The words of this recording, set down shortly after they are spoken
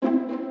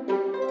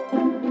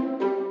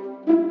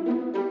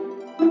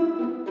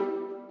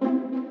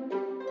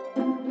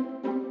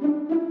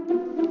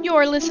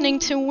You're listening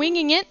to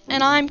Winging It,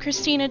 and I'm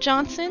Christina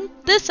Johnson.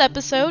 This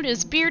episode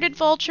is Bearded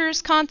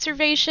Vultures,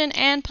 Conservation,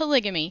 and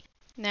Polygamy.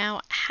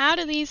 Now, how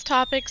do these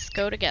topics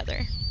go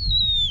together?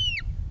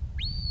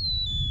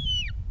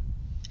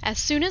 As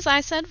soon as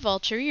I said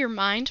vulture, your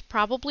mind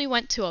probably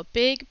went to a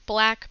big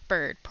black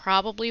bird,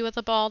 probably with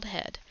a bald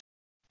head.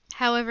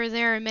 However,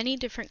 there are many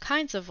different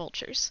kinds of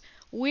vultures.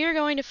 We're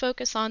going to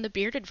focus on the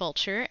bearded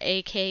vulture,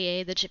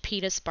 aka the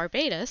Japetus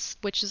barbatus,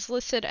 which is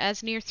listed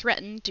as near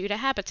threatened due to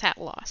habitat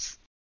loss.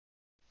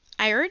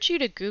 I urge you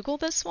to Google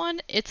this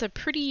one. It's a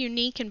pretty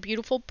unique and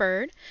beautiful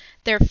bird.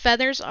 Their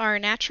feathers are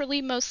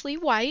naturally mostly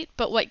white,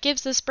 but what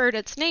gives this bird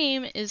its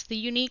name is the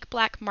unique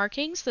black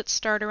markings that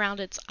start around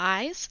its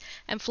eyes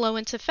and flow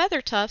into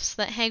feather tufts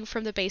that hang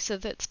from the base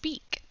of its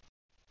beak.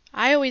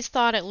 I always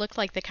thought it looked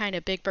like the kind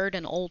of big bird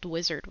an old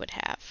wizard would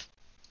have.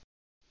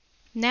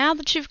 Now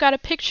that you've got a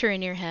picture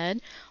in your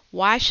head,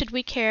 why should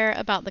we care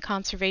about the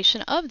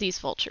conservation of these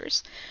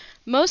vultures?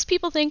 Most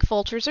people think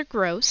vultures are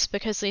gross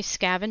because they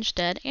scavenge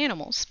dead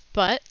animals,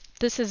 but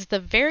this is the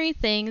very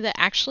thing that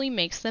actually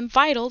makes them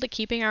vital to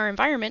keeping our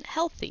environment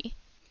healthy.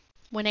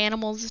 When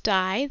animals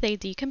die, they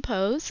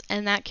decompose,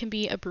 and that can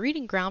be a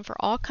breeding ground for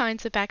all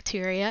kinds of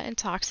bacteria and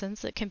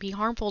toxins that can be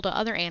harmful to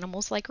other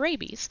animals like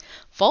rabies.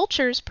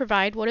 Vultures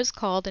provide what is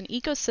called an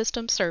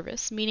ecosystem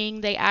service,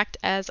 meaning they act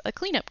as a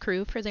cleanup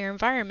crew for their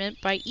environment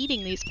by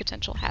eating these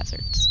potential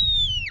hazards.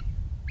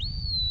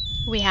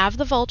 We have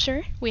the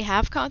vulture, we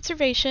have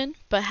conservation,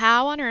 but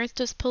how on earth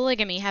does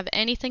polygamy have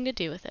anything to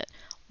do with it?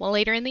 Well,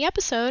 later in the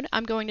episode,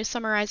 I'm going to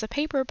summarize a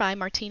paper by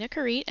Martina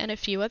Carite and a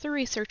few other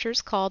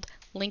researchers called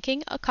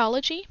Linking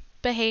Ecology,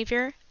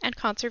 Behavior, and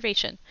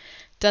Conservation.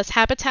 Does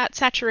habitat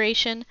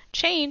saturation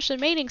change the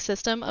mating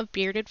system of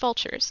bearded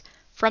vultures?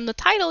 From the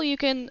title, you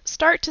can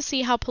start to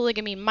see how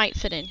polygamy might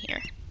fit in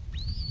here.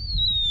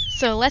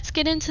 So let's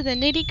get into the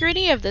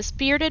nitty-gritty of this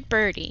bearded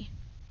birdie.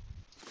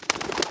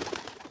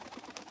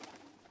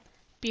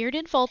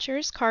 Bearded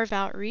vultures carve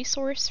out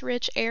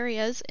resource-rich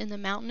areas in the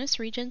mountainous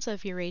regions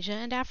of Eurasia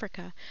and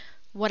Africa.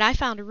 What I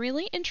found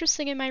really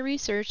interesting in my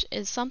research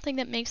is something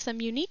that makes them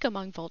unique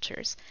among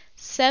vultures.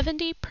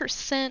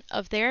 70%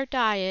 of their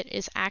diet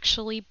is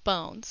actually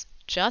bones,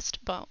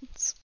 just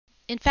bones.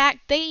 In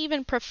fact, they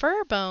even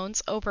prefer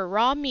bones over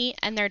raw meat,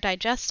 and their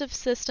digestive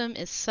system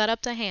is set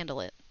up to handle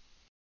it.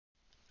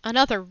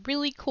 Another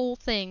really cool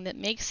thing that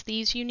makes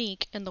these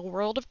unique in the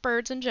world of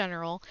birds in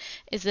general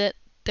is that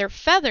their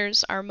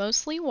feathers are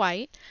mostly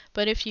white,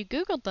 but if you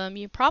Googled them,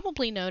 you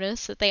probably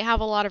notice that they have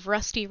a lot of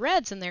rusty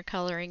reds in their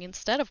coloring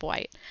instead of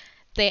white.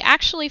 They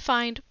actually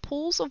find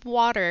pools of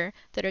water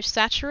that are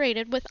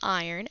saturated with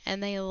iron,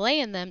 and they lay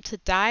in them to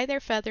dye their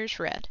feathers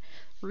red.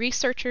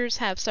 Researchers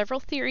have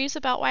several theories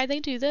about why they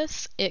do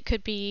this. It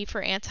could be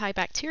for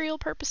antibacterial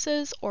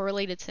purposes or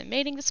related to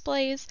mating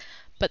displays,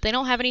 but they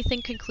don't have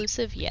anything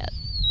conclusive yet.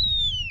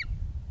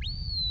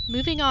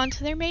 Moving on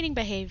to their mating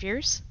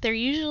behaviors, they're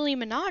usually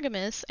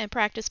monogamous and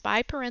practice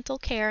biparental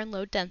care in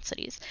low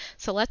densities.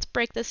 So let's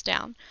break this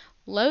down.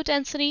 Low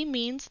density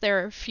means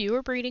there are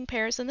fewer breeding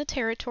pairs in the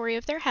territory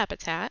of their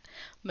habitat.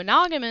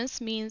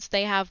 Monogamous means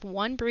they have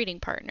one breeding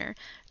partner.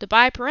 The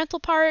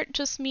biparental part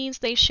just means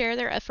they share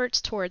their efforts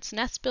towards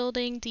nest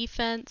building,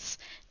 defense,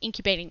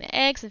 incubating the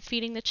eggs, and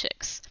feeding the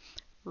chicks.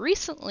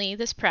 Recently,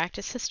 this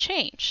practice has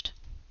changed.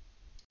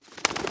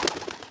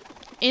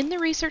 In the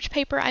research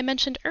paper I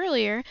mentioned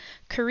earlier,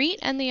 Carite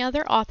and the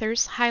other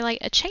authors highlight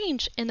a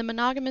change in the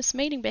monogamous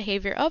mating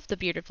behavior of the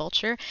bearded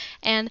vulture,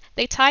 and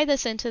they tie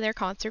this into their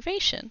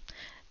conservation.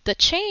 The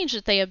change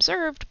that they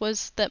observed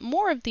was that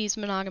more of these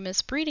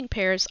monogamous breeding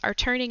pairs are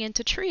turning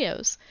into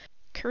trios.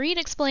 Carite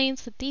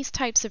explains that these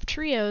types of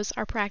trios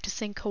are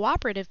practicing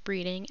cooperative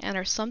breeding and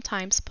are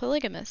sometimes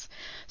polygamous.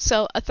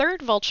 So a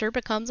third vulture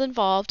becomes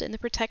involved in the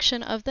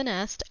protection of the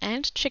nest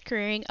and chick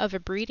rearing of a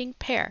breeding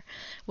pair,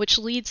 which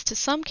leads to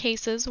some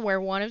cases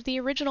where one of the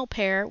original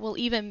pair will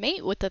even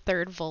mate with the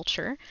third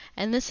vulture,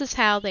 and this is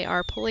how they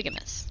are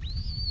polygamous.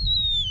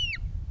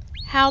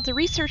 How the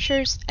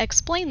researchers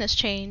explain this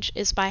change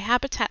is by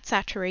habitat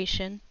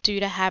saturation due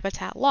to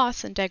habitat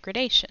loss and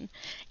degradation.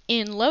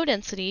 In low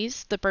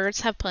densities, the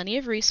birds have plenty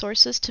of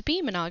resources to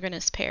be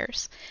monogamous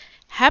pairs.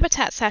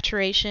 Habitat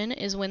saturation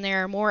is when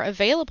there are more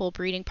available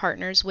breeding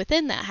partners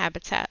within that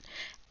habitat.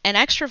 An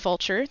extra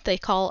vulture, they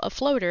call a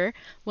floater,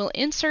 will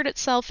insert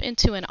itself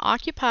into an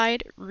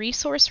occupied,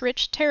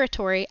 resource-rich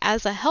territory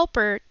as a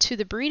helper to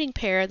the breeding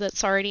pair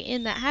that's already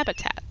in that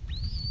habitat.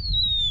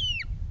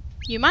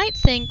 You might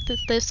think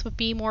that this would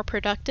be more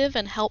productive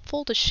and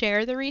helpful to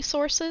share the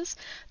resources.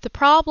 The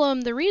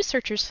problem the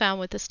researchers found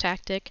with this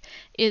tactic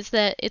is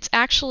that it's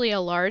actually a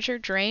larger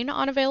drain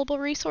on available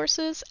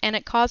resources, and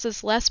it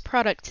causes less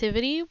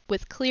productivity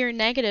with clear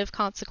negative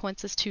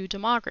consequences to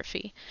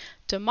demography.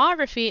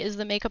 Demography is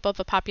the makeup of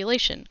a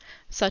population,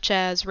 such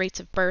as rates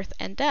of birth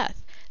and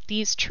death.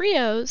 These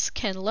trios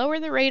can lower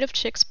the rate of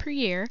chicks per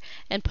year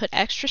and put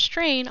extra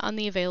strain on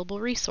the available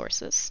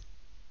resources.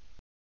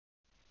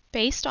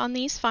 Based on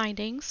these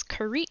findings,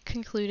 Carite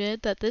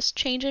concluded that this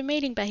change in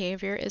mating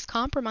behavior is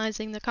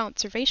compromising the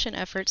conservation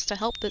efforts to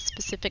help this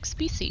specific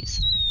species.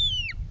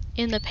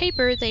 In the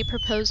paper, they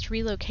proposed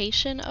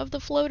relocation of the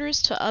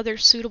floaters to other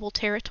suitable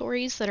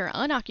territories that are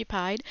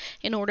unoccupied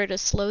in order to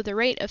slow the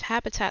rate of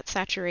habitat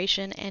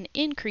saturation and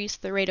increase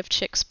the rate of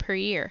chicks per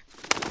year.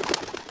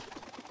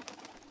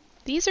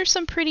 These are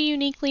some pretty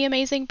uniquely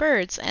amazing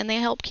birds, and they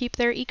help keep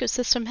their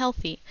ecosystem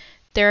healthy.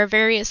 There are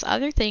various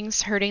other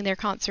things hurting their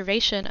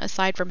conservation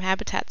aside from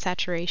habitat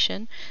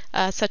saturation,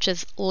 such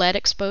as lead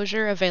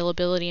exposure,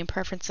 availability, and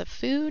preference of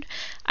food.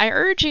 I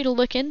urge you to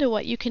look into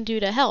what you can do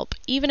to help,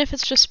 even if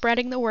it's just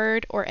spreading the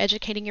word or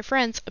educating your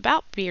friends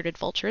about bearded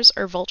vultures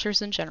or vultures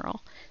in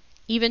general.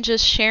 Even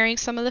just sharing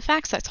some of the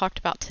facts I talked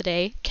about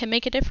today can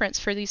make a difference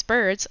for these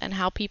birds and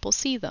how people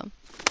see them.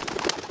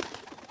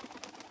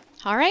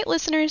 Alright,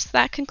 listeners,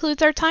 that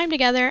concludes our time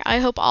together. I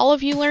hope all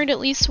of you learned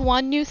at least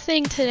one new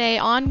thing today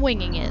on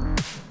Winging It.